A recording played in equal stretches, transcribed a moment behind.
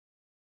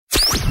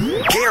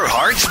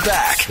Gerhardt's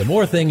back. The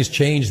more things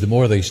change, the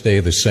more they stay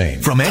the same.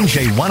 From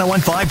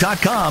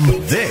NJ1015.com,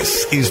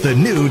 this is the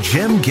new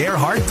Jim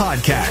Gerhardt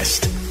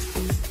Podcast.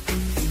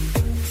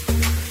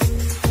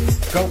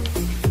 Go.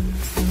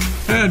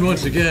 And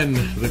once again,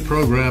 the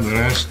program that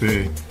asked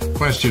the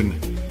question,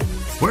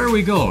 where are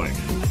we going?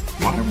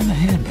 Water in the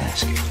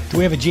handbasket. Do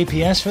we have a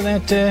GPS for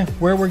that,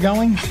 where we're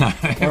going?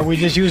 Or are we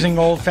just using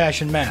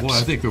old-fashioned maps? Well,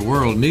 I think the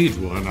world needs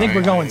one. I think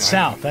we're going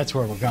south. That's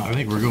where we're going. I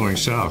think we're going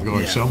south,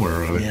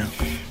 somewhere or other. Yeah.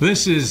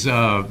 This is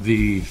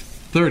the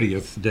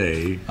 30th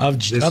day of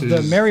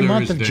the merry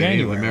month of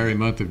January. The merry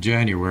month of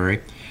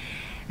January.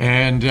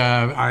 And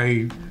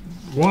I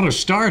want to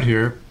start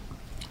here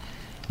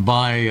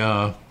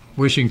by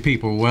wishing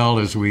people well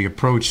as we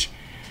approach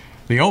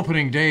the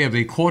opening day of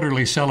the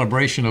quarterly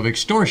celebration of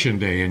Extortion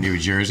Day in New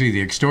Jersey.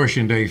 The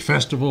Extortion Day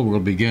Festival will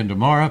begin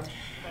tomorrow.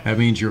 That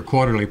means your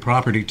quarterly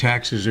property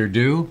taxes are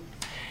due.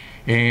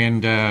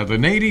 And the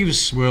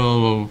natives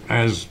will,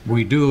 as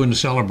we do in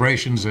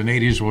celebrations, the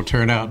natives will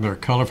turn out in their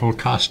colorful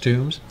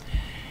costumes.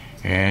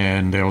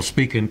 And they'll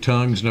speak in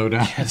tongues, no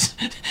doubt. Yes.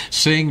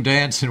 Sing,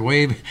 dance, and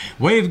wave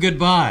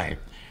goodbye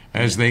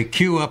as they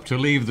queue up to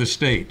leave the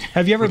state.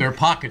 Have you ever with their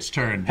pockets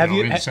turned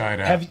inside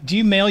out? Do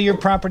you mail your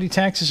property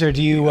taxes, or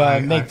do you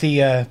make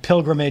the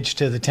pilgrimage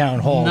to the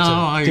town hall? No,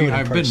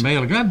 I've been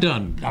mailing. I've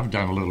done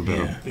a little bit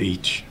of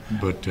each,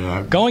 but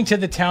going to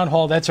the town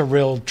hall, that's a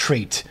real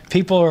treat.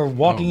 People are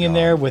walking in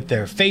there with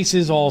their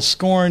faces all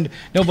scorned.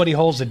 Nobody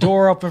holds the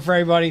door open for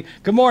everybody.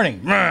 Good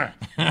morning.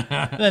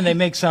 Then they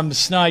make some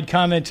snide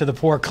comment to the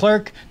poor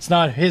clerk. It's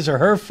not his or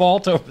her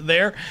fault over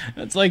there.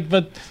 It's like,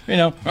 but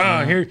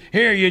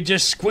here you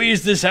just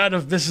squeeze this out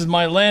of, this is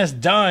my last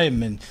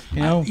dime, and I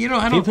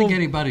don't think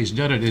anybody's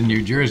done it in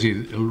New Jersey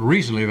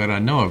recently that I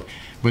know of,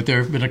 but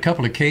there have been a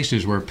couple of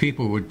cases where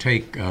people would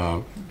take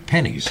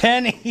pennies.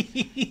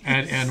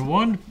 And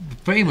one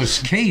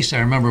famous case, I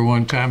remember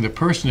one time, the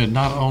person had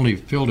not only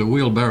filled a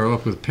wheelbarrow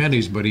up with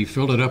pennies, but he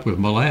filled it up with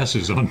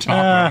molasses on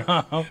top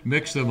of it,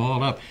 mixed them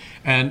all up.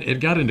 And it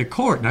got into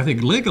court, and I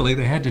think legally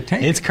they had to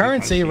take it. It's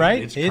currency,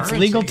 right? It's currency.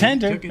 Legal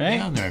tender. Took it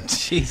down there.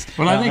 Jeez.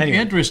 Well, I think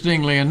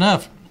interestingly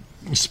enough,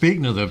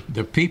 speaking of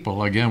the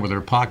people, again, with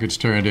their pockets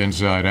turned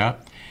inside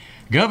out,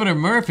 Governor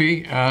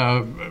Murphy,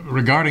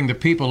 regarding the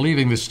people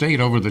leaving the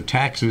state over the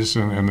taxes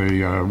and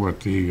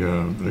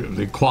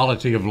the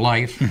quality of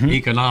life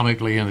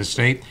economically in the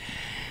state,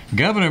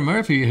 Governor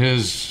Murphy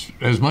has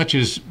as much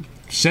as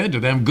said to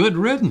them, good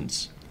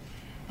riddance.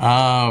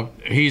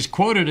 He's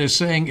quoted as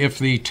saying, if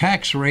the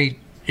tax rate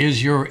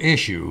is your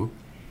issue,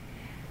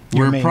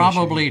 we're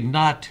probably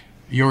not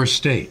your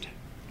state.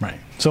 Right.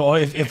 So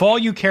if all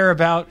you care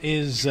about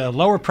is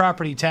lower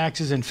property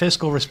taxes and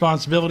fiscal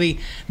responsibility,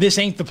 this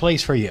ain't the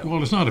place for you.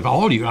 Well, it's not if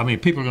all you. I mean,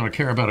 people are going to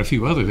care about a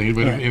few other things,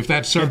 but if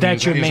that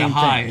certainly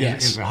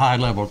is a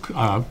high-level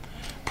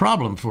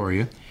problem for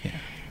you. Yeah.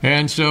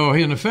 And so,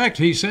 in effect,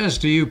 he says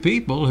to you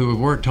people who have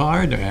worked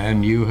hard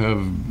and you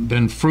have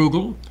been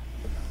frugal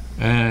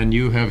and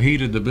you have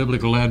heeded the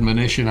biblical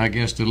admonition, I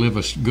guess, to live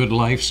a good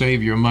life,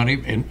 save your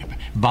money, and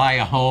buy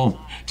a home,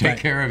 take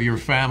care of your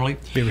family.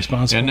 Be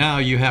responsible. And now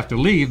you have to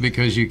leave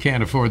because you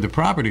can't afford the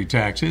property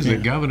taxes. Yeah. The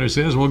governor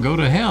says, well, go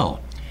to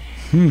hell.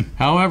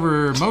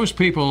 However, most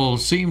people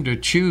seem to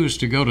choose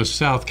to go to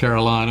South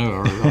Carolina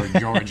or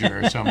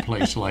Georgia or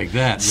someplace like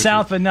that.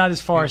 South, but not as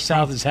far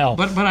south as hell.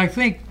 But I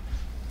think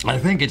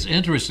it's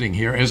interesting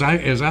here, as I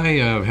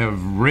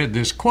have read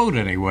this quote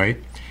anyway,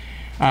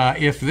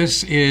 if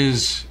this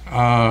is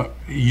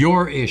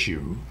your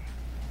issue,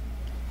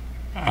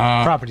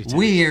 property tax.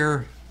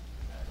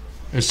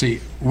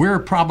 We're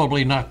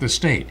probably not the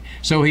state.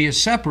 So he has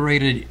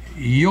separated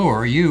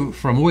you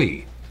from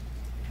we.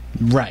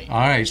 Right. All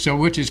right. So,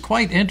 which is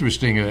quite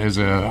interesting as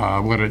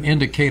an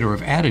indicator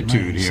of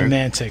attitude here.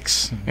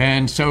 Semantics.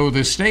 And so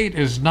the state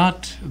is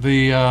not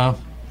the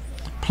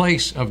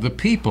place of the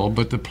people,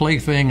 but the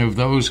plaything of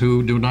those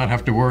who do not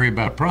have to worry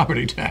about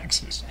property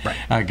taxes. Right.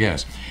 I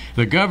guess.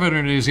 The governor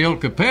and his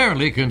ilk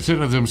apparently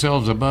consider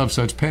themselves above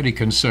such petty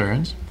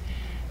concerns.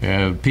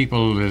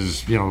 People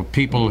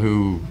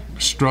who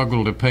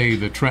struggle to pay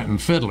the Trenton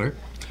Fiddler.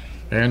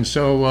 And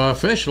so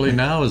officially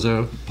now, as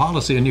a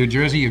policy in New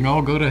Jersey, you can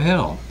all go to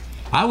hell.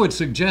 I would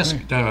suggest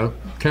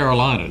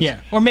Carolinas.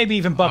 Yeah, or maybe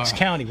even Bucks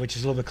County, which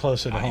is a little bit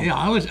closer to home. Yeah,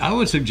 I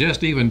would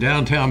suggest even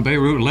downtown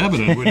Beirut,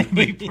 Lebanon would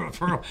be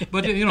preferable.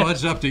 But,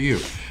 it's up to you,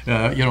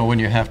 when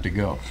you have to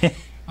go.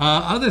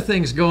 Other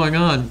things going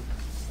on,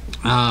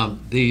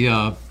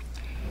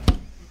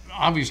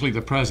 obviously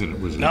the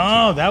president was in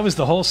town. That was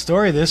the whole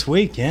story this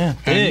week, yeah.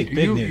 Big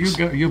news.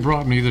 You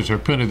brought me this or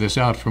printed this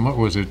out from, what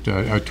was it,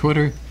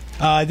 Twitter?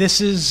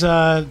 This is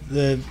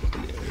the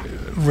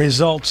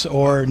results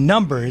or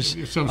numbers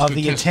of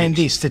the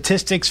attendees,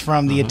 statistics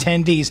from the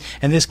attendees,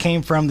 and this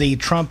came from the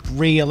Trump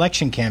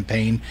re-election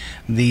campaign.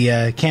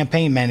 The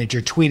campaign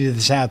manager tweeted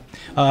this out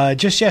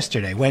just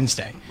yesterday,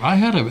 Wednesday. I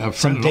had a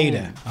friend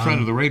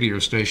of the radio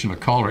station, a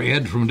caller,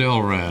 Ed from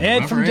Delran.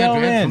 Ed from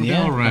Delran,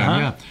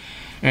 yeah.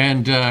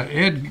 And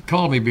Ed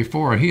called me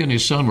before. He and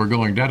his son were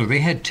going down. They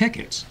had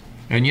tickets,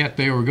 and yet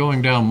they were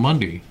going down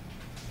Monday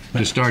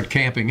to start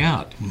camping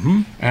out.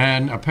 Mm-hmm.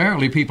 And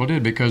apparently people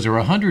did, because there were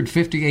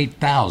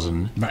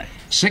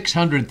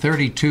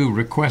 158,632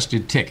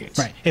 requested tickets.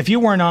 Right. If you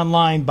weren't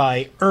online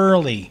by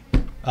early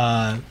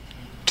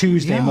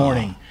Tuesday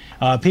morning,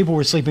 people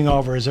were sleeping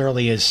over as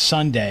early as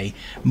Sunday.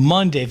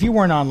 Monday, if you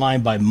weren't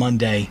online by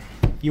Monday,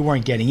 you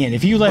weren't getting in.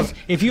 If you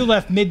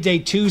left midday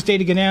Tuesday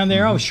to get down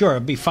there, oh sure,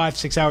 it'd be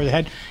 5-6 hours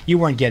ahead. You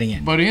weren't getting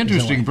in. But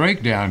interesting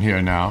breakdown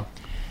here now.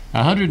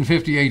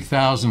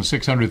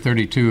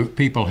 158,632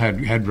 people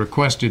had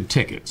requested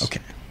tickets.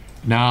 Okay.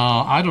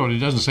 Now it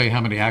doesn't say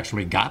how many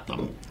actually got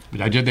them.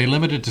 Did they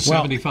limit it to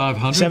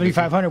 7,500?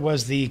 7,500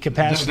 was the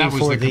capacity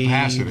for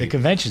the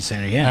convention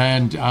center. Yeah.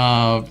 And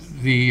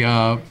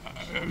the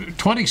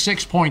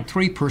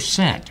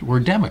 26.3% were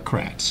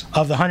Democrats.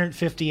 Of the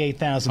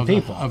 158,000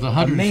 people. Of the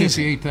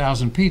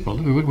 158,000 people,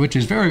 which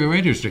is very, very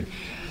interesting.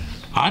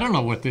 I don't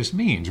know what this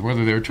means,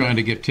 whether they're trying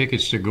to get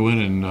tickets to go in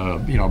and,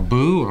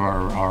 boo,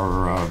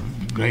 or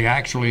they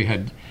actually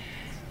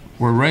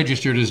were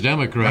registered as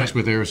Democrats,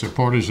 but they were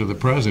supporters of the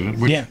president,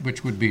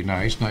 which would be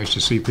nice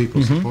to see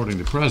people supporting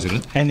the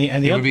president. And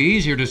it would be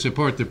easier to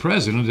support the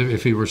president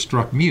if he were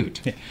struck mute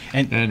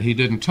and he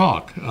didn't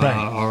talk,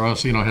 or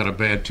else had a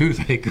bad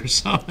toothache or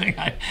something.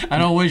 I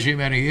don't wish him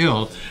any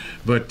ill,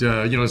 but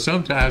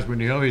sometimes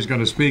when you know he's going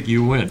to speak,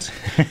 you wince.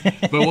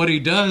 But what he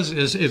does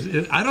is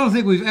I don't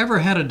think we've ever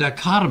had a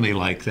dichotomy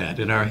like that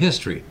in our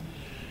history.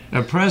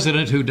 A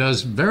president who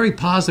does very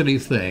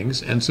positive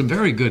things and some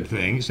very good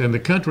things, and the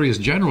country is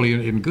generally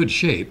in good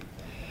shape,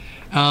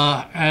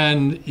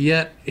 and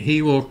yet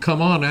he will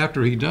come on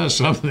after he does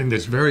something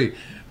that's very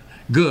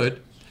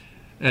good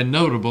and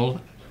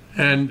notable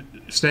and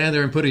stand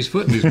there and put his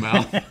foot in his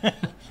mouth.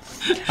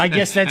 I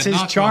guess that's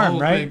his charm,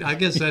 right? I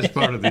guess that's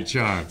part of the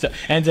charm.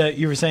 And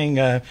you were saying,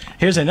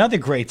 here's another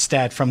great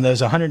stat from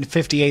those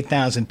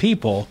 158,000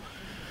 people.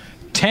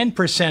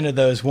 10% of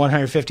those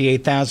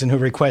 158,000 who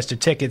requested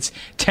tickets,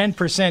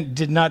 10%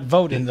 did not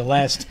vote in the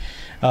last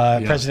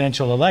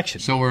presidential election.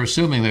 So we're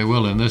assuming they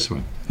will in this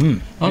one.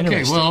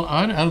 Okay, well,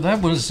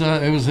 that was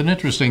it was an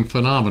interesting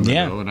phenomenon,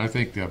 though, and I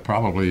think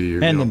probably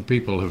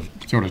people have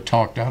sort of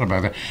talked out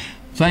about that.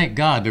 Thank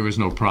God there was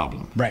no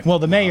problem. Right. Well,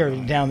 the mayor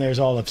down there is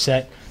all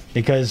upset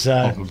because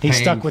he's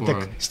stuck with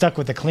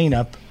the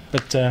cleanup.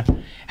 But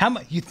how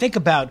much you think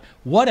about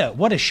what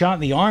a shot in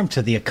the arm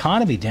to the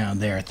economy down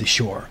there at the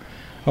shore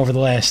over the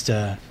last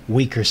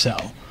week or so.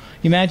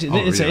 You imagine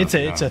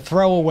it's a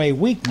throwaway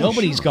week.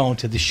 Nobody's going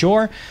to the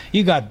shore.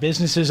 You got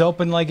businesses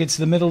open like it's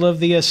the middle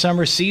of the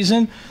summer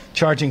season,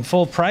 charging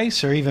full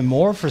price or even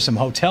more for some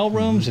hotel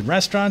rooms and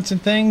restaurants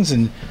and things.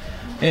 And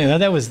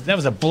that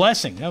was a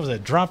blessing. That was a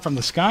drop from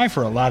the sky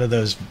for a lot of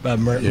those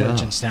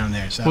merchants down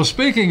there. So. Well,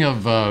 speaking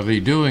of the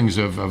doings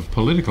of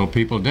political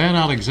people, Dan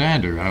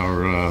Alexander,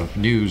 our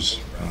news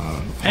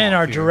and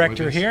our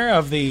director here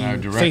of the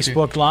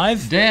Facebook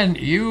Live. Dan,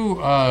 you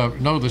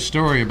know the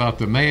story about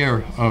the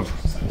mayor of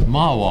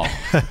Mawa.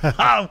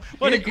 Oh,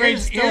 what a great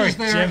story, Is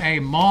there Jim. a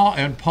Ma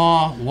and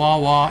Pa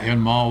Wawa in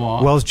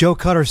Mawa? Well, as Joe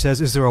Cutter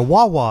says, is there a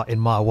Wawa in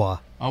Mawa?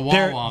 A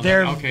Wawa.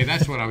 Okay,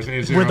 that's what I was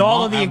saying. Is there with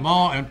all of the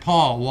Ma and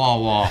Pa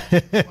Wawa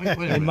in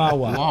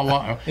Mawa?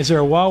 Wawa. Is there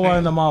a Wawa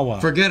in the Mawa?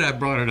 Forget I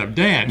brought it up,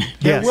 Dan.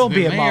 There will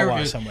be a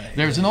Mawa somewhere.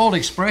 There's an old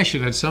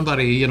expression that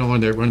somebody,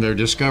 when they're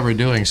discovered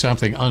doing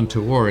something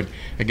untoward,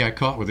 they got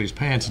caught with his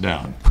pants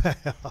down.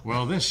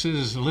 Well, this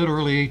is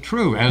literally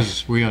true,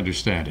 as we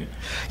understand it.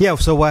 Yeah.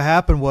 So what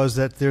happened was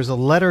that there's a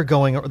letter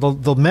going.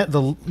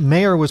 The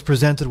mayor was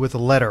presented with a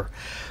letter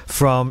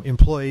from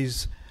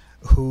employees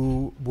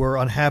who were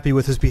unhappy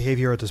with his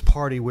behavior at this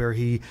party, where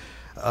he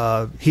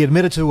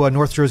admitted to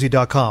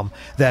NorthJersey.com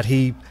that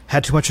he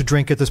had too much to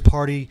drink at this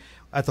party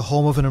at the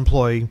home of an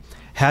employee,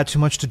 had too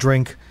much to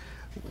drink,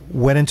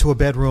 went into a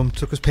bedroom,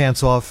 took his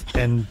pants off,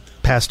 and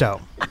passed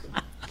out.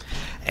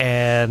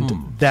 And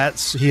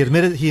he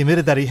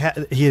admitted that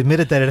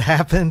it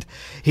happened.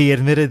 He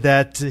admitted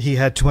that he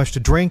had too much to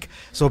drink.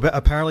 So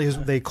apparently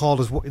they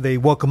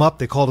woke him up.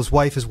 They called his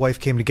wife. His wife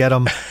came to get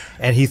him,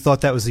 and he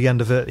thought that was the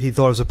end of it. He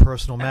thought it was a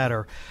personal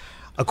matter.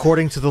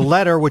 According to the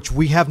letter, which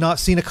we have not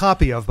seen a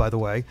copy of, by the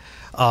way,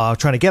 trying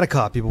to get a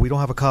copy, but we don't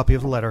have a copy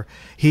of the letter.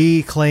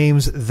 He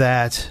claims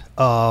that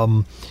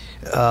the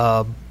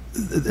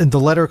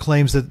letter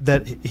claims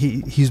that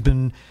he's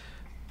been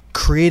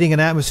creating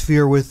an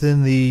atmosphere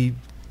within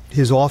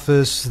his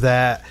office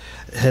that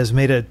has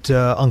made it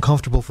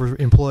uncomfortable for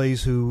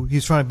employees who he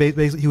was trying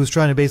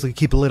to basically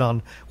keep a lid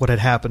on what had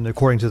happened,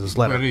 according to this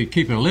letter. But he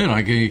keeping a lid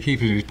on,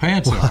 keeping his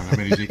pants on. I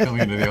mean, is he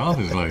coming into the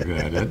office like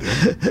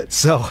that?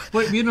 So,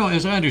 but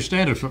as I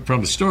understand it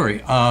from the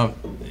story,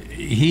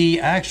 he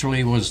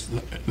actually was.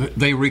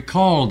 They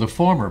recalled the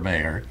former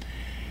mayor.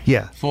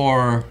 Yeah.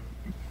 For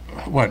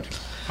what?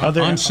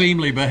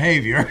 Unseemly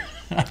behavior.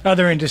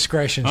 Other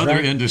indiscretions. Other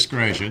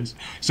indiscretions.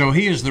 So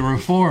he is the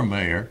reform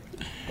mayor.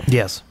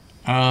 Yes.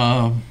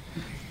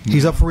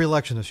 He's up for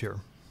re-election this year.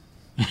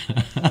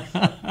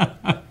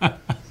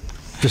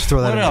 Just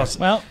throw that in. What else?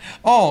 Well,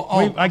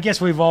 I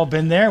guess we've all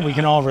been there. We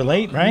can all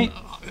relate, right?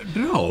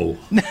 No.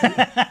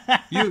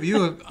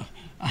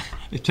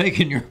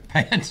 taking your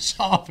pants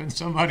off in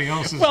somebody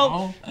else's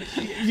home?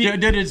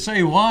 Did it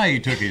say why he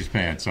took his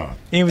pants off?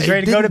 He was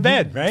ready to go to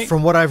bed, right?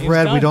 From what I've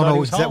read, we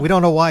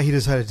don't know why he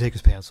decided to take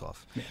his pants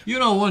off. You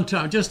know, one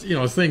time,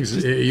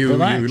 things. You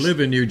live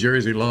in New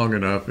Jersey long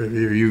enough,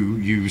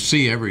 you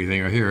see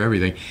everything or hear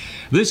everything.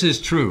 This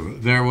is true.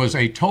 There was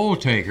a toll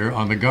taker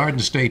on the Garden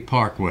State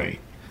Parkway.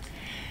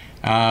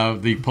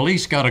 The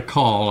police got a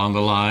call on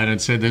the line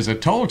and said there's a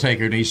toll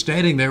taker and he's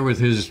standing there with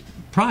his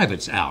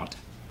privates out.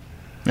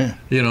 Yeah.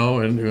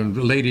 And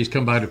the ladies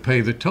come by to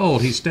pay the toll.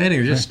 He's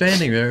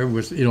standing there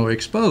with,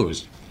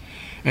 exposed.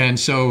 And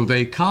so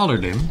they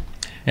collared him.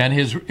 And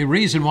his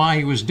reason why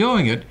he was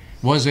doing it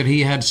was that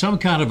he had some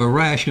kind of a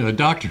rash and the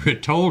doctor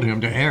had told him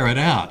to air it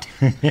out.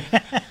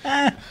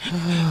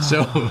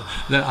 So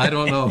I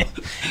don't know.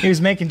 He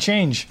was making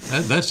change.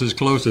 That's as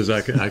close as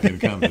I can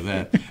come to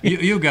that.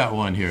 You got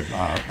one here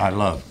I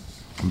love.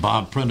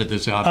 Bob printed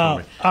this out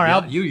for me. All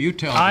right. You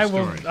tell the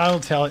story. I will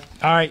tell it.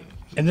 All right.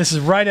 And this is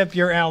right up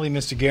your alley,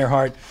 Mr.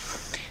 Gerhardt.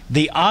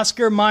 The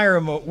Oscar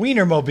Mayer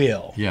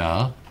Wienermobile.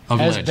 Yeah.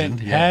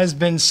 Has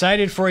been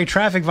cited for a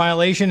traffic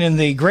violation in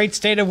the great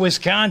state of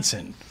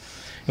Wisconsin.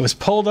 It was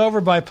pulled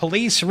over by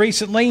police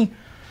recently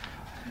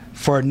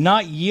for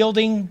not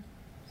yielding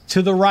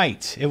to the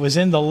right. It was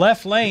in the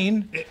left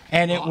lane,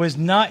 and it was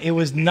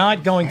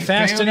not going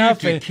fast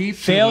enough.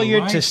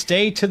 Failure to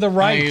stay to the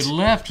right. A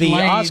left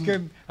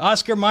lane.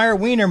 Oscar Mayer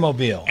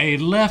Wienermobile. A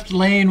left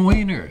lane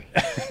wiener.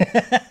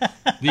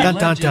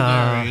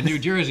 Legendary. In New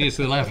Jersey, it's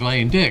the left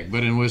lane dick,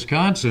 but in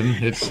Wisconsin,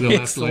 it's the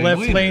left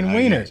lane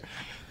wiener.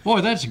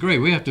 Boy, that's great.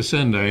 We have to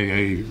send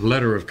a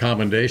letter of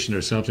commendation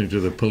or something to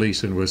the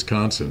police in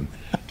Wisconsin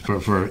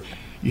for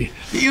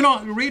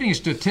reading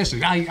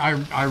statistics.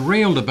 I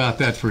railed about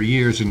that for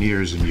years and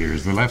years and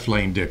years. The left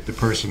lane dick, the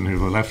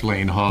left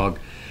lane hog,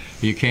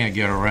 you can't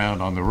get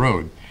around on the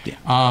road.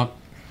 Yeah.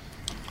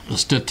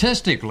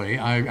 Statistically,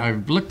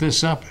 I've looked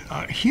this up.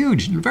 A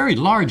very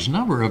large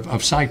number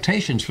of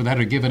citations for that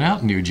are given out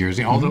in New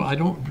Jersey, although I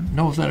don't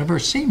know if I've ever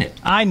seen it.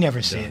 I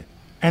never see it.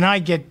 And I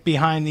get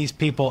behind these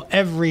people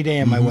every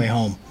day on my way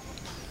home.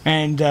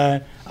 And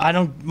I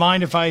don't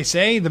mind if I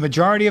say the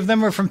majority of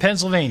them are from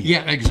Pennsylvania.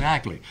 Yeah,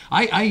 exactly.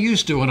 I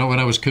used to, when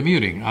I was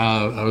commuting,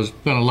 I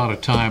spent a lot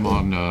of time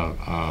on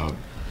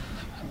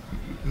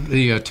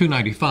the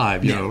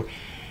 295,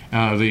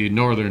 the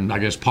northern, I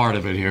guess, part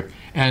of it here,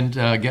 and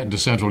getting to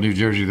central New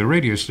Jersey, the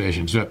radio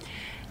stations.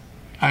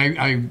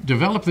 I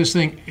developed this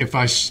thing. If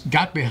I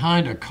got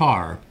behind a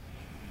car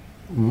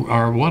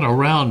or one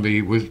around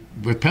me with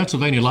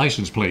Pennsylvania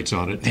license plates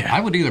on it,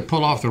 I would either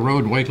pull off the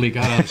road and wait till he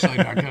got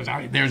outside, because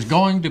there's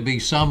going to be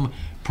some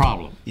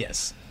problem.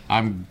 Yes.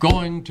 I'm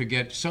going to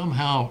get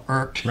somehow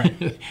irked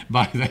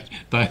by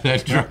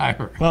that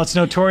driver. Well, it's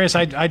notorious.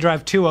 I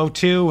drive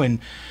 202, and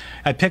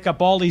I pick up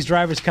all these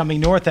drivers coming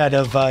north out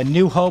of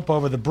New Hope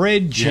over the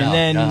bridge, and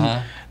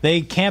then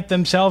they camp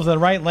themselves in the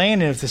right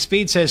lane, and if the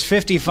speed says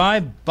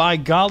 55, by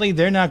golly,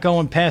 they're not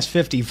going past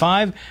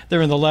 55.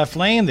 They're in the left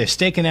lane. They're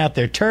staking out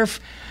their turf.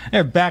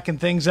 They're backing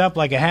things up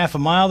like a half a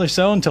mile or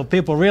so until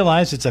people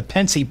realize it's a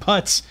Pensy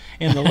putz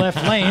in the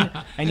left lane,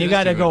 and you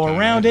got to go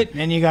around it,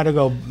 and you got to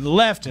go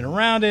left and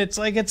around it. It's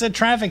like it's a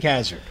traffic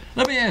hazard.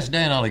 Let me ask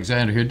Dan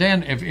Alexander here.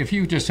 Dan, if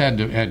you just had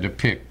to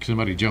pick,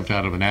 somebody jumped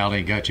out of an alley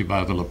and got you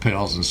by the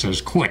lapels and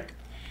says, quick,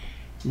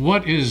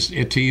 what is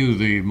it to you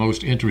the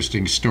most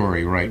interesting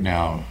story right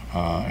now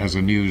as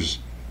a news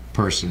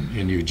person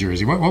in New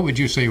Jersey? What would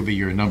you say would be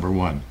your number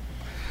one?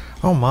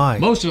 Oh, my.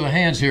 Most of the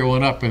hands here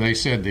went up and they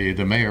said the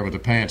mayor with the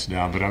pants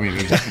down, but I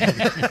mean...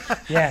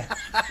 Yeah.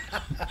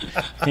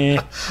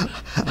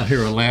 I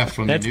hear a laugh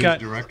from the news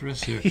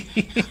directress here.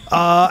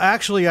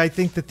 Actually, I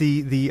think that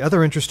the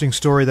other interesting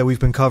story that we've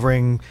been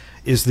covering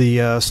is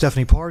the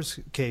Stephanie Pars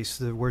case,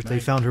 where they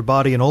found her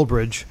body in Old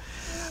Bridge.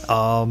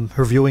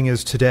 Her viewing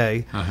is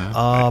today,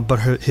 but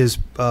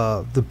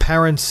the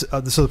parents.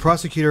 So the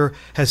prosecutor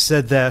has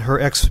said that her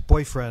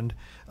ex-boyfriend,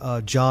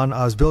 John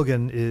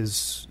Osbilgan,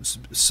 is,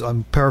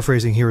 I'm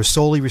paraphrasing here, is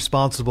solely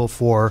responsible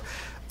for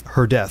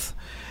her death,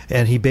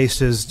 and he based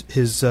his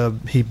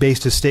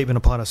statement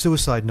upon a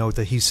suicide note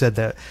that he said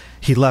that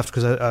he left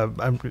because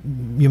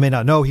you may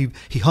not know, he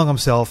hung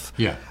himself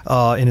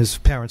in his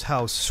parents'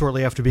 house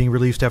shortly after being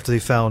released after they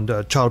found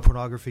child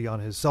pornography on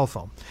his cell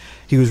phone.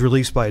 He was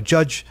released by a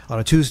judge on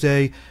a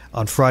Tuesday.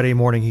 On Friday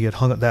morning, he had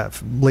hung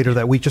later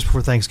that week, just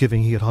before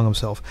Thanksgiving, he had hung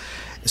himself.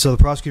 So the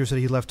prosecutor said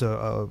he left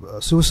a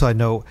suicide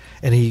note,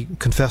 and he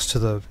confessed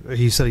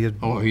he said he had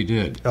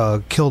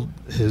killed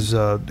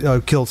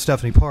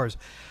Stephanie Pars.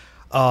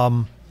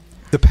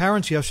 The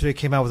parents yesterday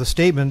came out with a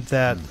statement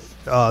that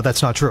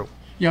that's not true.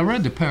 Yeah, I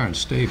read the parents'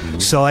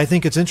 statement. So I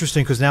think it's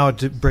interesting because now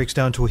it breaks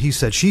down to what he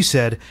said, she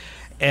said,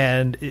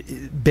 and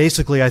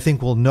basically I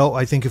think we'll know.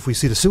 I think if we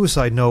see the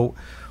suicide note,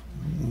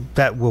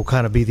 that will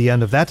kind of be the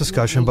end of that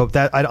discussion, but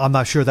I'm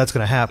not sure that's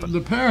going to happen.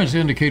 The parents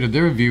indicated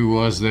their view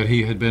was that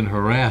he had been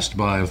harassed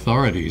by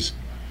authorities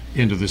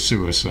into the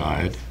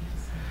suicide,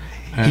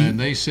 and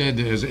they said,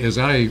 as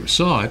I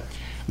saw it,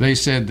 they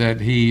said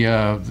that he,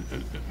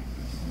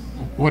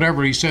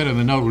 whatever he said in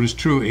the note was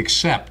true,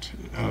 except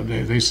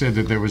they said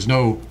that there was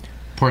no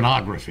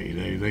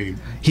pornography. They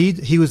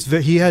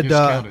he had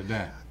discounted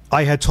that.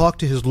 I had talked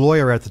to his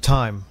lawyer at the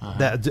time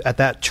that at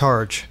that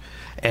charge,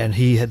 and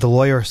the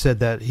lawyer said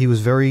that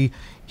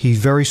he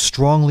very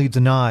strongly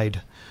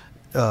denied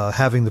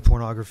having the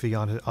pornography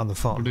on the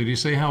phone. Well, did he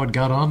say how it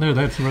got on there?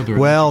 That's rather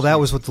that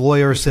was what the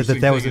lawyer said.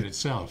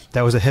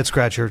 That was a head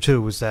scratcher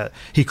too. Was that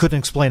he couldn't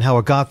explain how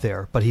it got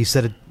there, but he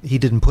said he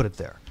didn't put it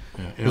there.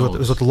 Yeah, it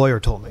was what the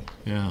lawyer told me.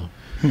 Yeah,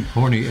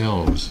 horny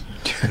elves.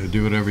 They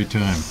do it every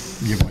time.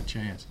 Give them a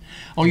chance.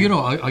 Oh,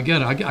 I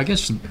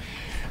guess.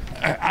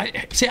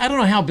 I don't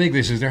know how big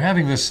this is. They're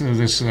having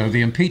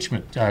the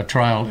impeachment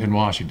trial in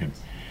Washington.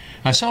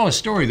 I saw a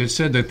story that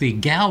said that the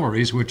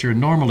galleries, which are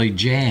normally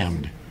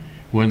jammed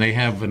when they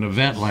have an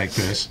event like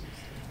this,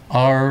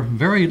 are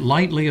very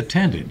lightly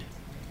attended.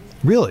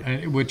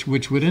 Really? Which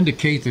would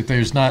indicate that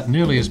there's not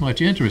nearly as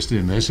much interest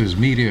in this as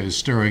media is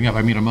stirring up.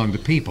 I mean, among the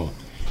people,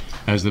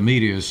 as the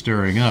media is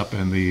stirring up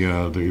and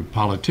the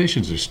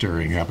politicians are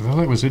stirring up. I thought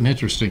that was an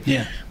interesting.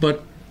 Yeah.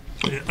 But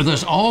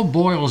this all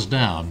boils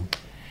down,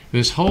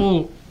 this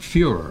whole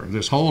furor,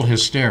 this whole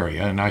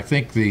hysteria, and I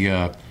think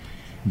the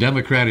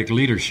Democratic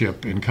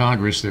leadership in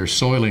Congress, they're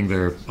soiling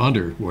their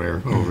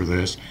underwear over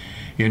this,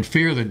 in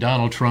fear that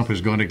Donald Trump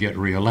is going to get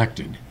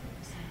reelected.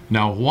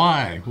 Now,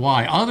 why?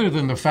 Why? Other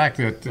than the fact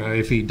that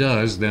if he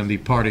does, then the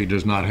party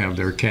does not have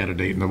their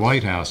candidate in the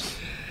White House.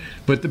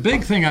 But the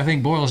big thing, I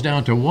think, boils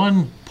down to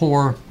one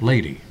poor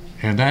lady,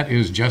 and that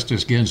is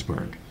Justice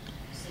Ginsburg,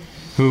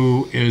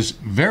 who is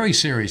very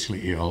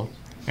seriously ill,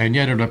 and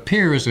yet it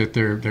appears that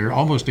they're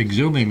almost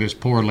exhuming this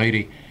poor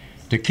lady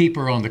to keep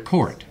her on the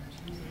court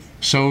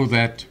so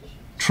that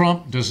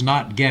Trump does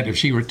not get, if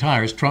she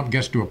retires, Trump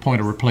gets to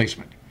appoint a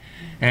replacement.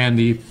 And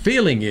the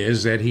feeling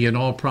is that he, in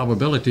all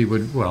probability,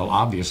 would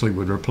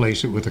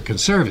replace it with a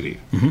conservative.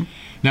 Mm-hmm.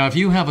 Now, if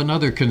you have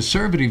another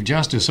conservative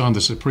justice on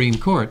the Supreme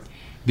Court,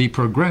 the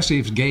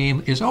progressives'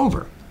 game is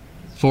over,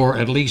 for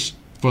at least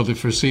for the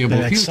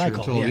foreseeable future, cycle,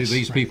 until yes,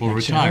 these people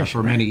Next retire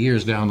for many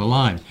years down the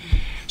line.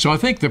 So I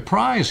think the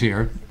prize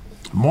here,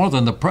 more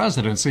than the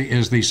presidency,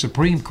 is the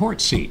Supreme Court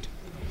seat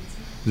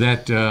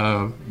that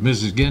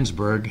Mrs.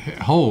 Ginsburg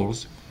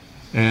holds.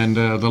 And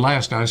the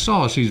last I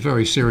saw, she's a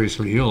very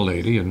seriously ill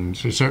lady, and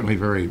she's certainly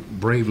very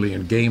bravely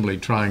and gamely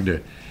trying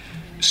to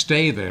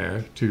stay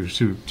there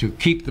to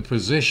keep the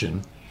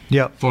position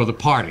for the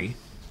party.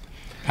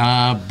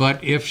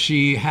 But if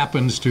she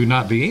happens to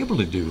not be able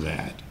to do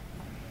that,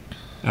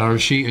 or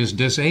she is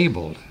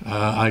disabled,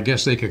 I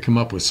guess they could come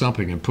up with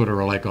something and put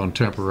her like on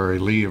temporary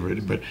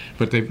leave.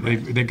 But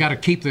they've got to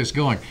keep this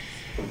going.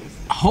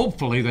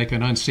 Hopefully they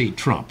can unseat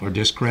Trump or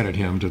discredit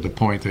him to the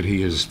point that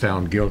he is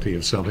found guilty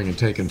of something and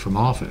taken from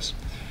office.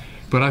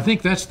 But I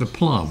think that's the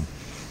plum.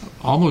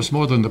 Almost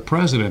more than the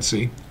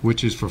presidency,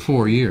 which is for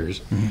 4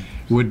 years,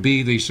 would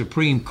be the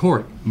Supreme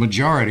Court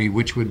majority,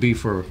 which would be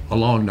for a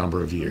long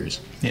number of years.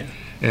 Yeah.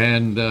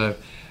 And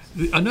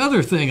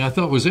another thing I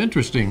thought was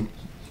interesting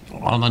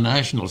on the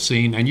national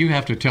scene, and you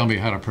have to tell me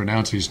how to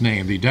pronounce his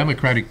name, the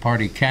Democratic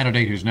Party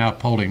candidate who's now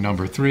polling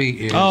number 3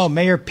 is... Oh,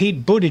 Mayor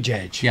Pete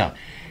Buttigieg. Yeah.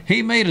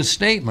 He made a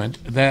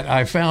statement that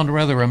I found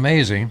rather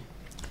amazing,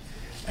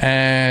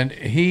 and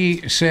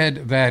he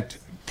said that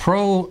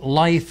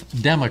pro-life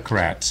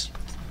Democrats,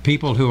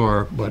 people who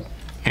are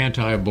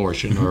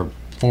anti-abortion or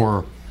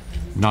for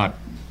not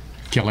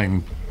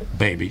killing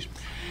babies,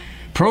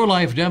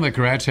 pro-life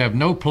Democrats have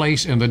no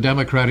place in the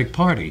Democratic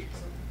Party.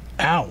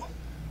 Ow.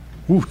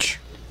 Ouch.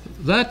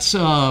 That's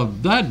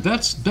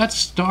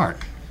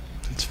stark.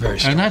 It's very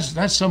strange. And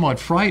that's somewhat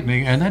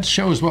frightening, and that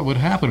shows what would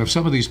happen if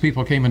some of these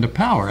people came into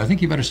power. I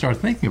think you better start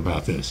thinking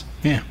about this.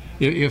 Yeah.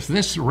 If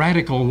this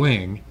radical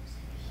wing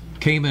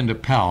came into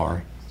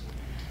power,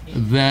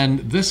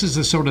 then this is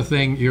the sort of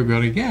thing you're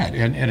going to get.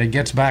 And it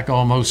gets back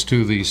almost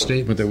to the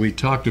statement that we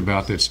talked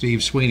about that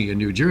Steve Sweeney in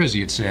New Jersey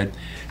had said,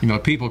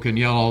 people can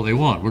yell all they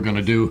want. We're going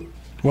to do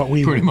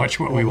pretty much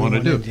what we want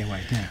to do.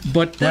 Anyway, yeah.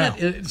 But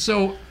that's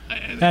a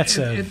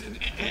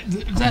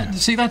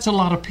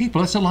lot of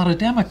people. That's a lot of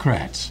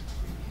Democrats.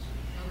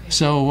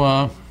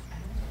 So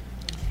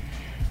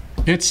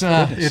it's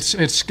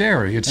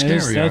scary. It's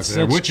scary out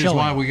there, which is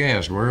why we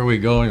ask, where are we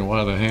going and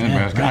why the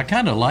handbasket? Yeah, right. I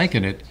kind of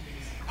liken it.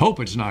 Hope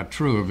it's not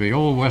true. The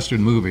old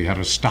Western movie had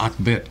a stock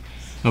bit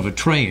of a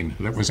train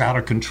that was out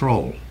of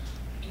control,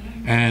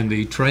 and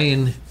the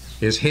train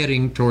is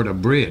heading toward a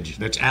bridge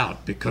that's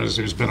out because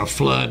there's been a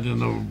flood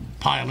and the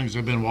pilings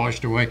have been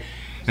washed away.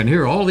 And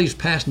here are all these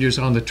passengers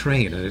on the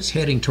train, and it's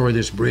heading toward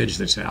this bridge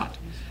that's out.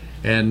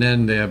 And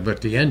then,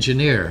 but the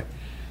engineer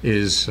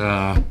is,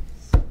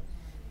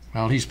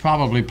 he's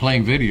probably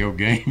playing video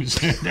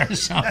games or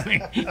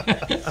something.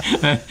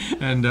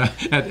 And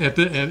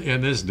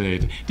in this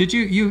date, did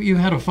you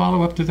had a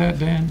follow up to that,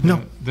 Dan?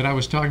 No. That I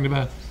was talking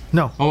about.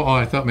 No. Oh,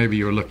 I thought maybe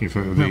you were looking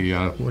for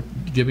the.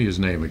 Give me his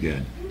name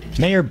again.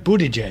 Mayor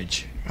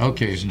Buttigieg.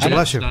 Okay, so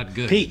bless you. Not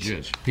good.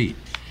 Pete. Pete.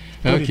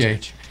 Okay.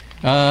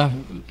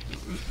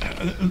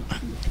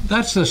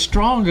 That's the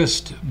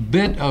strongest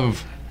bit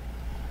of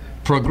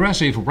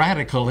progressive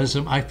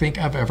radicalism I think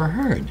I've ever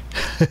heard.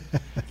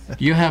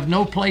 you have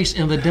no place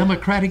in the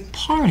Democratic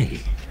Party.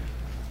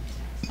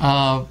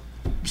 And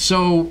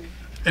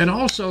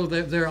also,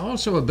 there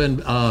also have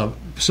been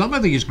some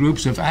of these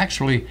groups have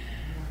actually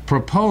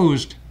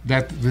proposed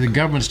that the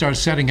government start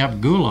setting up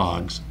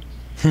gulags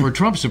for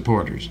Trump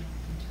supporters.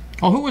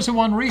 Oh, who was the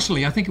one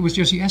recently? I think it was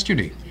just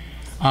yesterday.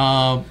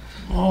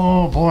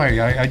 Oh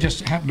boy, I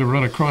just happened to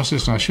run across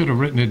this, and I should have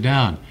written it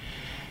down.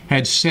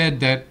 Had said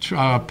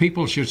that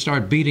people should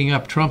start beating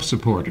up Trump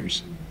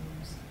supporters.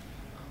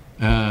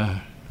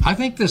 I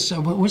think this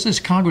what was this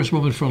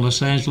Congresswoman from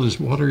Los Angeles,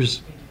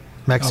 Waters.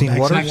 Maxine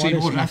Waters? Maxine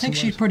Waters. I think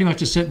she pretty much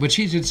just said, but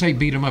she didn't say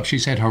beat them up. She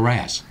said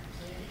harass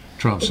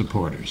Trump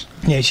supporters.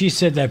 Yeah, she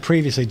said that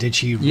previously. Did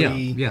she?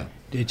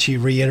 Did she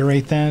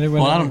reiterate that? Or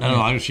well, I don't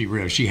know.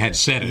 She had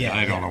said it.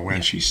 I don't know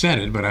when she said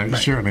it, but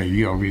certainly,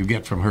 you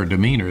get from her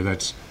demeanor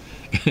that's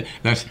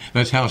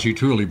how she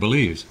truly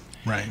believes.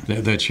 Right.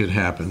 That should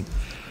happen.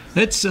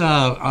 It's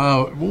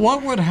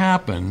what would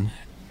happen?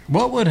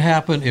 What would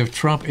happen if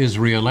Trump is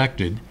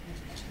reelected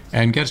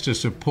and gets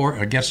to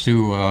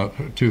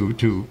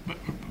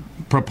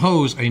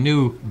propose a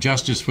new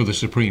justice for the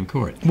Supreme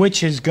Court?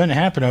 Which is going to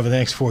happen over the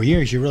next 4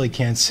 years. You really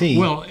can't see.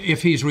 Well,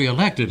 if he's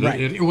reelected,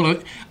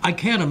 right. I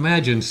can't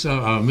imagine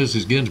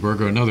Mrs.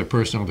 Ginsburg or another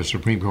person on the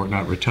Supreme Court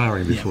not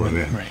retiring before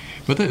then. Right.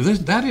 But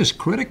that is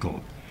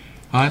critical.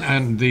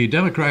 And the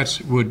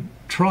Democrats would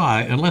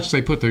try, unless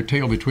they put their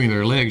tail between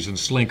their legs and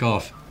slink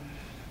off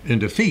in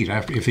defeat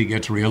if he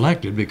gets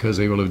reelected, because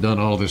they will have done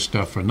all this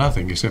stuff for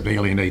nothing except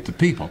alienate the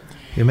people.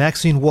 Yeah,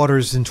 Maxine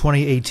Waters in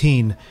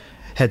 2018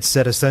 had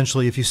said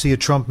essentially, if you see a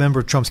Trump member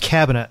of Trump's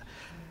cabinet,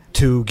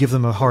 to give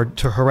them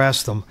to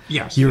harass them.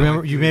 Yes. You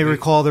may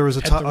recall there was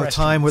a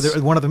time where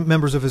one of the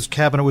members of his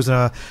cabinet was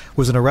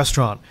in a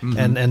restaurant,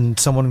 mm-hmm. and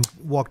someone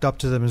walked up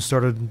to them and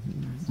started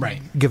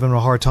giving them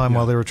a hard time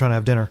while they were trying to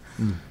have dinner.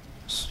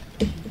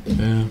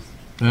 Yeah.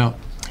 Well,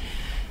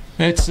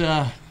 it's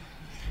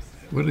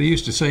what they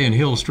used to say in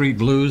Hill Street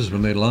Blues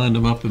when they lined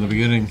them up in the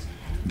beginning.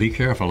 Be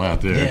careful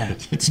out there. Yeah.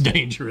 It's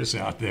dangerous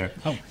out there.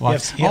 Oh, you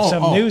have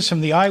some news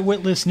from the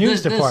Eyewitness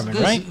News Department,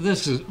 right?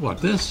 This is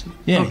what this.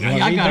 Yeah, okay.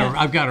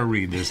 I've got to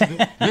read this.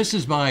 This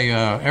is by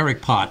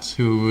Eric Potts,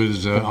 who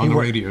is on the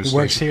radio station.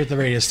 Works here at the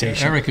radio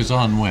station. Eric is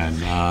on when?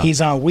 He's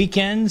on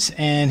weekends,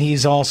 and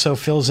he's also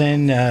fills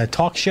in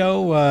talk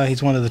show.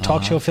 He's one of the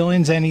talk show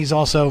fill-ins, and he's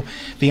also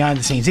behind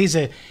the scenes. He's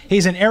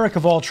an Eric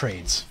of all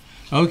trades.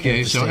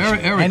 Okay, so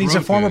Eric and he's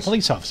a former this,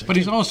 police officer. But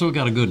he's also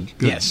got a good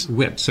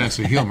wit, sense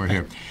of humor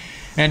here.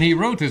 And he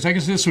wrote this. I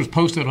guess this was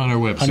posted on our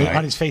website.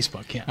 On his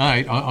Facebook, yeah. All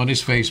right, on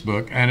his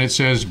Facebook. And it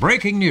says,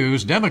 breaking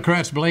news,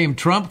 Democrats blame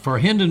Trump for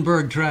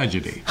Hindenburg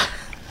tragedy.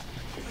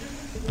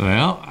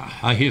 Well,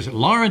 here's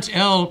Lawrence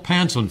L.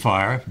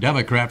 Pansenfire,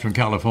 Democrat from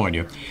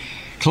California,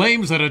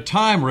 claims that a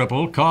time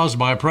ripple caused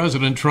by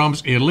President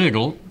Trump's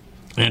illegal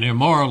and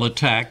immoral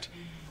attack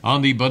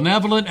on the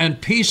benevolent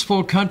and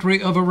peaceful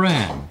country of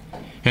Iran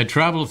had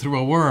traveled through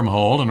a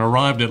wormhole and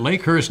arrived at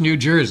Lakehurst, New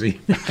Jersey,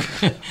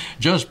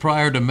 just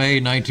prior to May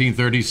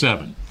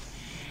 1937.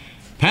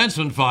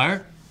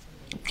 Pansenfire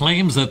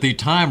claims that the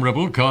time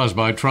ripple caused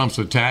by Trump's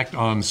attack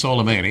on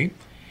Soleimani,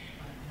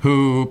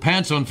 who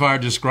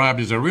Pansenfire described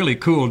as a really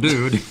cool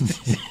dude,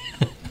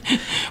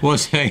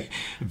 was a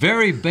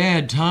very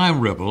bad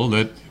time ripple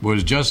that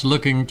was just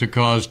looking to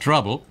cause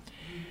trouble,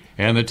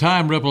 and the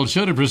time ripple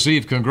should have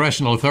received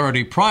congressional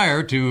authority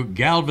prior to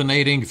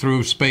galvanating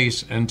through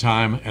space and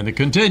time and the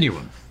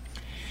continuum.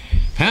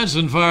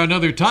 Pansenfire and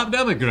other top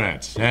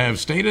Democrats have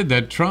stated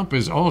that Trump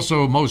is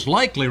also most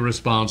likely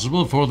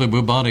responsible for the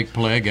bubonic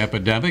plague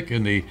epidemic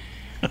in the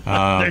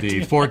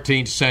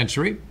 14th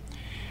century,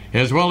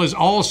 as well as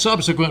all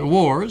subsequent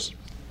wars,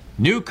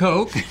 New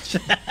Coke,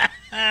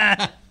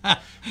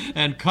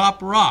 and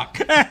Cop Rock.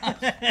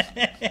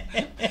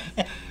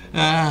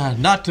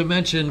 Not to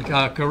mention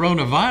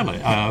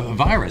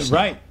coronavirus.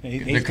 Right.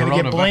 He's going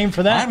to get blamed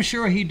for that. I'm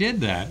sure he did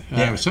that.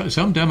 Yeah.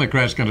 Some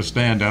Democrat's going to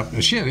stand up.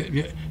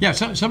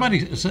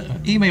 Somebody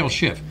email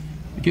Schiff.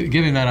 Give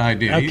him that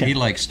idea. Okay. He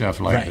likes stuff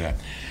like that.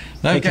 Okay.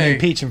 They can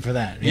impeach him for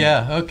that.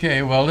 Yeah.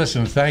 Okay. Well,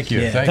 listen. Thank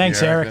you. Yeah.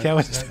 Thanks, Eric.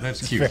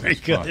 That's cute. Very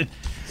good.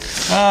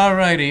 All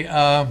righty.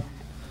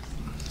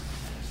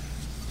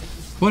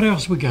 What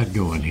else we got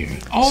going here?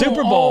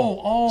 Super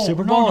Bowl.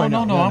 Super Bowl.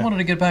 No. I wanted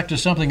to get back to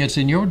something that's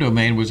in your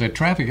domain. Was that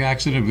traffic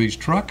accident of these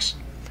trucks?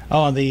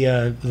 Oh, on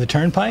the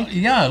turnpike?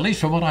 Yeah, at least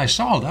from what I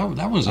saw,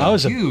 that was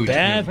a huge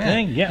bad event.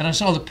 Thing. Yeah, and I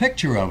saw the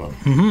picture of them.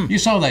 Mm-hmm. You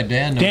saw that,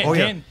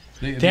 Dan?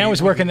 Dan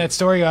was working that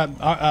story.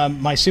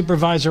 My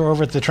supervisor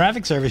over at the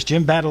traffic service,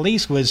 Jim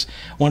Batalise, was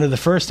one of the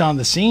first on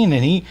the scene,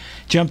 and he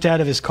jumped out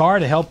of his car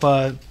to help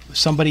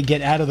somebody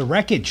get out of the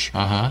wreckage.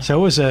 So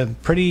it was a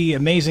pretty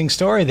amazing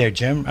story there,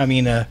 Jim. I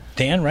mean,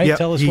 Dan, right? Yeah,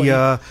 tell us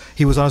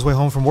he was on his way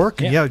home from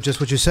work, and just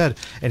what you said.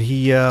 And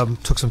he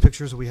took some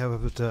pictures that we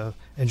have at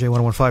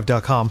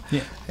NJ1015.com.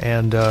 Yeah.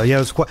 And it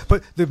was quite.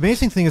 But the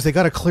amazing thing is they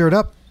got it cleared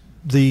up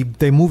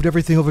they moved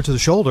everything over to the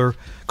shoulder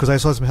because I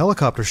saw some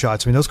helicopter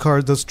shots. I mean,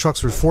 those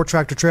trucks were 4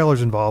 tractor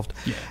trailers involved,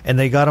 and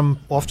they got them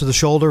off to the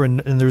shoulder, and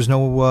there's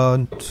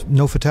no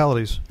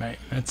fatalities. Right.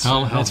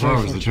 How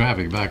far was the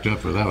traffic backed up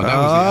for that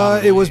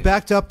one? It was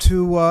backed up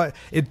to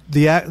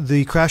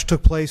the crash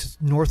took place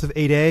north of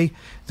 8A.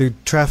 The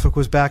traffic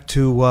was back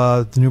to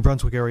the New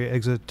Brunswick area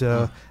exit.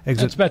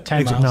 It's about 10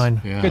 exit miles.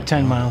 9. Yeah. Good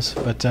 10 miles,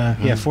 but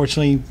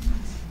fortunately.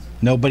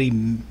 No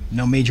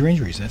major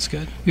injuries. That's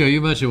good. Yeah, you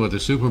mentioned the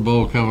Super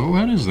Bowl coming.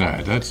 When is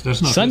that? That's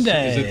not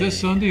Sunday. Is it this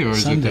Sunday or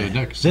is it the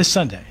next? This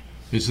Sunday.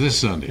 It's this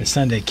Sunday. This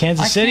Sunday.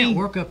 Kansas City. I can't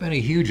work up any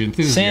huge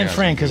enthusiasm. San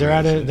Fran, because they're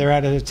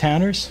out of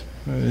towners.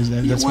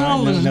 There's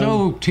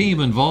no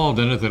team involved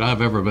in it that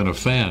I've ever been a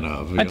fan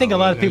of. I think a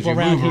lot of people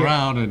around here. You move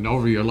around, and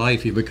over your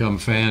life, you become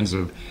fans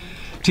of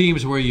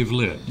teams where you've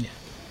lived. Yeah.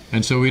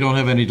 And so we don't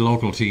have any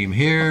local team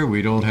here.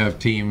 We don't have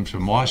teams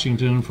from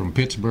Washington, from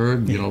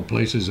Pittsburgh,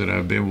 places that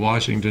have been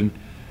Washington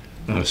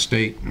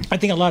State. I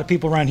think a lot of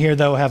people around here,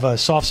 though, have a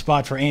soft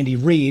spot for Andy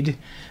Reid,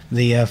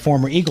 the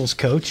former Eagles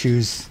coach,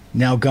 who's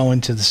now going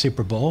to the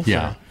Super Bowl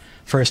for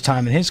first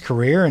time in his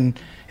career, and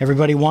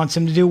everybody wants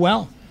him to do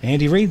well.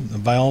 Andy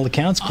Reid, by all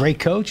accounts, great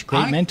coach,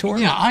 great mentor.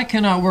 Yeah, I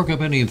cannot work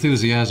up any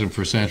enthusiasm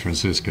for San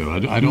Francisco.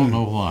 I don't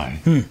know why.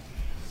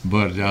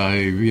 But,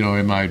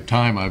 in my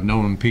time, I've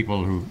known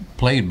people who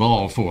played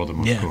ball for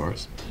them, of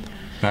course.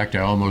 In fact, I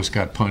almost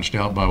got punched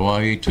out by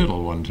Y.A.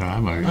 Tittle one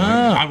time.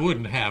 I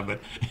wouldn't have, but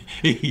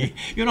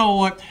you know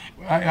what?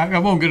 I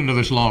won't get into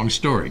this long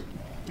story.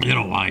 You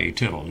know Y.A.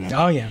 Tittle.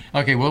 Oh, yeah.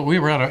 Okay, well, we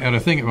were at a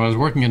thing. I was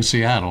working in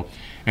Seattle,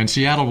 and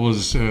Seattle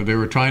was, they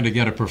were trying to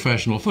get a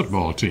professional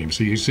football team.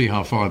 So you see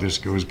how far this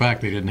goes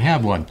back. They didn't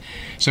have one.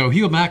 So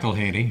Hugh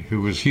McElhaney, who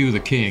was Hugh the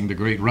King, the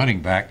great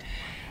running back,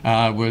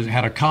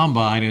 had a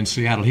combine in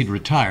Seattle. He'd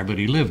retired, but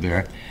he lived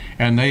there.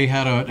 And they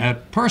had a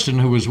person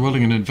who was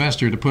willing, an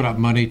investor, to put up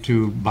money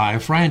to buy a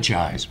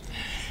franchise.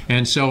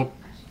 And so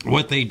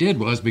what they did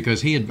was,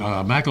 because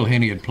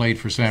McElhaney had played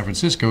for San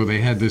Francisco, they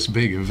had this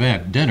big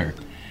event, dinner.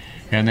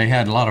 And they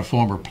had a lot of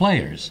former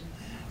players.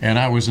 And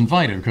I was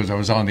invited because I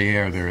was on the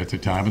air there at the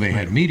time, and they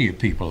had media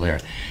people there.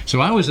 So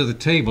I was at the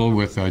table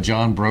with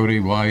John Brody,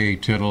 Y.A.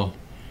 Tittle,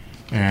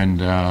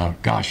 and,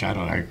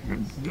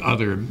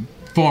 other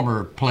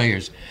former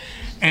players.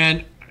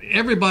 And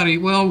everybody,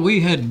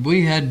 we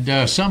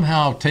had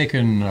somehow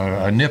taken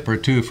a nip or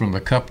two from the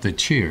cup that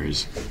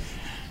cheers.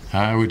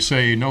 I would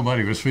say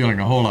nobody was feeling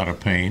a whole lot of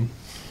pain,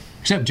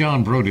 except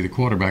John Brody, the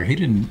quarterback. He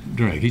didn't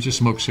drink. He just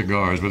smoked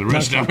cigars, but the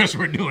rest of us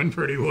were doing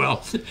pretty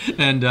well.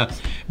 And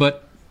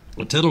but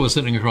Tittle was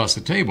sitting across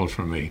the table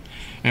from me,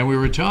 and we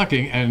were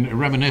talking and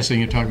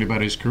reminiscing and talking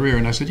about his career.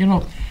 And I said,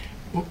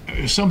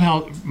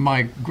 somehow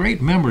my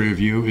great memory of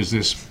you is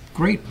this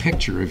great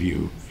picture of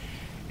you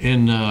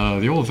in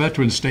the old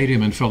Veterans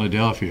Stadium in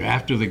Philadelphia.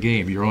 After the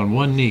game, you're on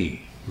one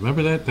knee.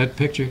 Remember that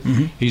picture?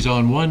 Mm-hmm. He's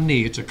on one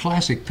knee. It's a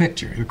classic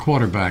picture. The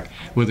quarterback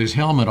with his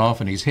helmet off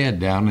and his head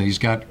down, and he's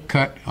got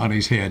cut on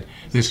his head,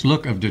 this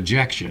look of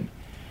dejection.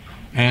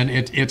 And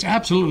it's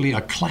absolutely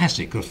a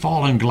classic, the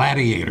fallen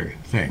gladiator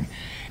thing.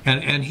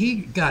 And he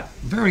got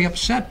very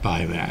upset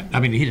by that. I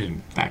mean, he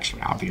didn't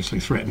actually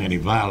obviously threaten any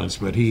violence,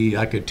 but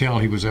I could tell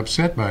he was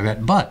upset by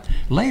that. But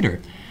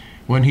later,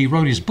 when he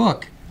wrote his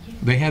book,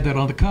 they had that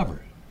on the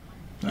cover.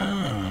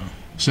 Oh.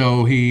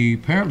 So he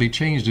apparently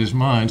changed his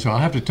mind. So I'll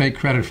have to take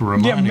credit for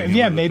reminding him.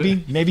 Yeah,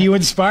 maybe you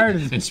inspired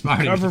him.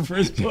 Cover for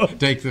his book.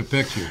 Take the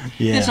picture.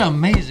 Yeah. It's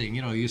amazing.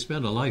 You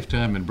spend a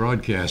lifetime in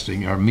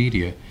broadcasting or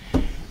media,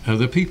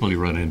 the people you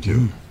run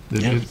into.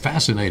 It's a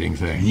fascinating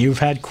thing. You've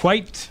had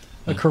quite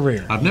a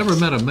career. I've never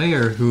met a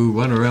mayor who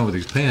went around with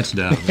his pants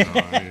down.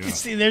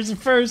 See, there's a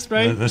first,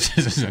 right? This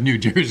is a New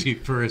Jersey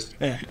first.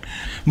 Yeah.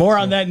 More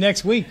on that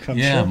next week, I'm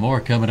sure.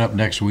 More coming up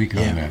next week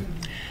on that.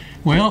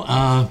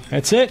 Well,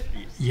 that's it.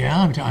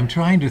 Yeah, I'm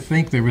trying to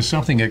think. There was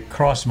something that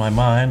crossed my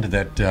mind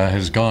that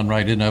has gone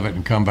right in of it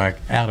and come back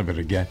out of it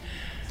again.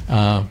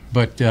 I'm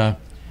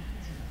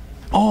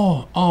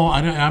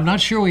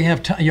not sure we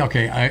have time.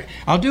 Okay,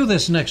 I'll do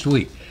this next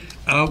week.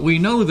 We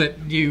know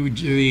that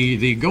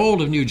the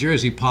goal of New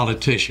Jersey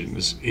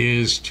politicians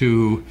is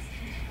to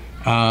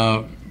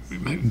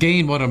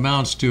gain what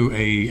amounts to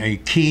a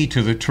key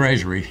to the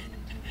Treasury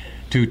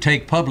to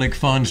take public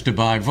funds to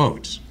buy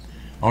votes,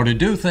 or to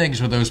do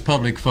things with those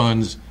public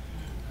funds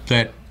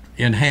that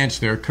enhance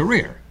their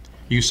career.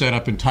 You set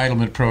up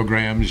entitlement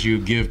programs, you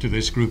give to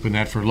this group and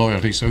that for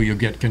loyalty, so you'll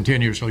get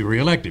continuously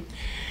reelected,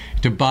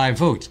 to buy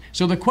votes.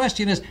 So the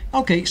question is,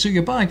 okay, so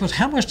you're buying votes.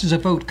 How much does a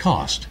vote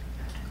cost?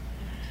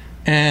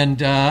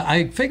 And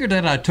I figured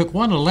that I took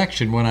one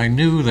election when I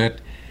knew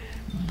that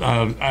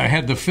I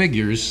had the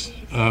figures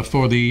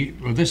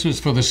this was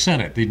for the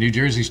Senate, the New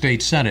Jersey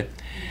State Senate,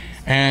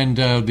 and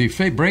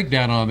the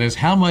breakdown on this,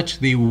 how much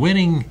the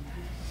winning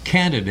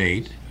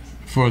candidate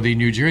for the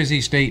New Jersey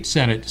State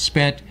Senate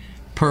spent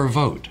per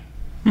vote.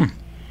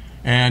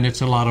 And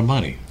it's a lot of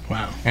money.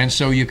 Wow. And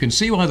so you can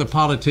see why the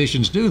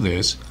politicians do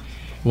this,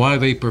 why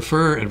they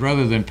prefer,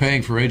 rather than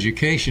paying for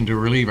education, to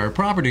relieve our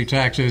property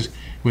taxes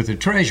with the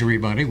Treasury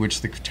money, which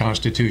the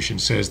Constitution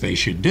says they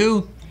should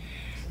do.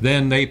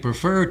 then they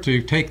prefer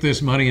to take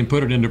this money and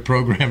put it into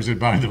programs that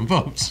buy them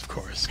votes. Of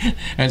course.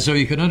 And so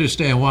you can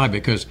understand why,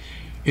 because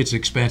it's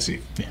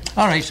expensive. Yeah.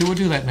 All right, so we'll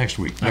do that next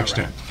week, next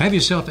right. time. Have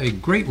yourself a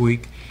great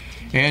week.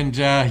 And,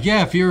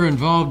 if you're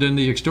involved in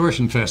the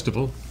extortion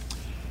festival,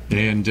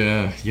 and,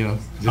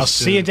 I'll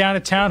see you down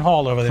at Town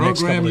Hall over the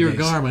next couple of days. Program your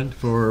garment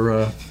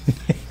for...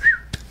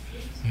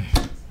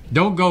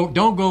 Don't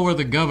go where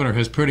the governor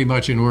has pretty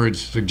much in words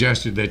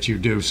suggested that you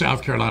do.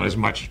 South Carolina's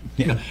much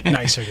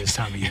nicer this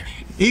time of year.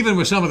 Even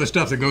with some of the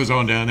stuff that goes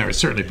on down there, it's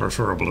certainly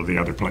preferable to the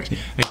other place.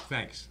 Hey,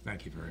 thanks.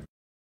 Thank you very much.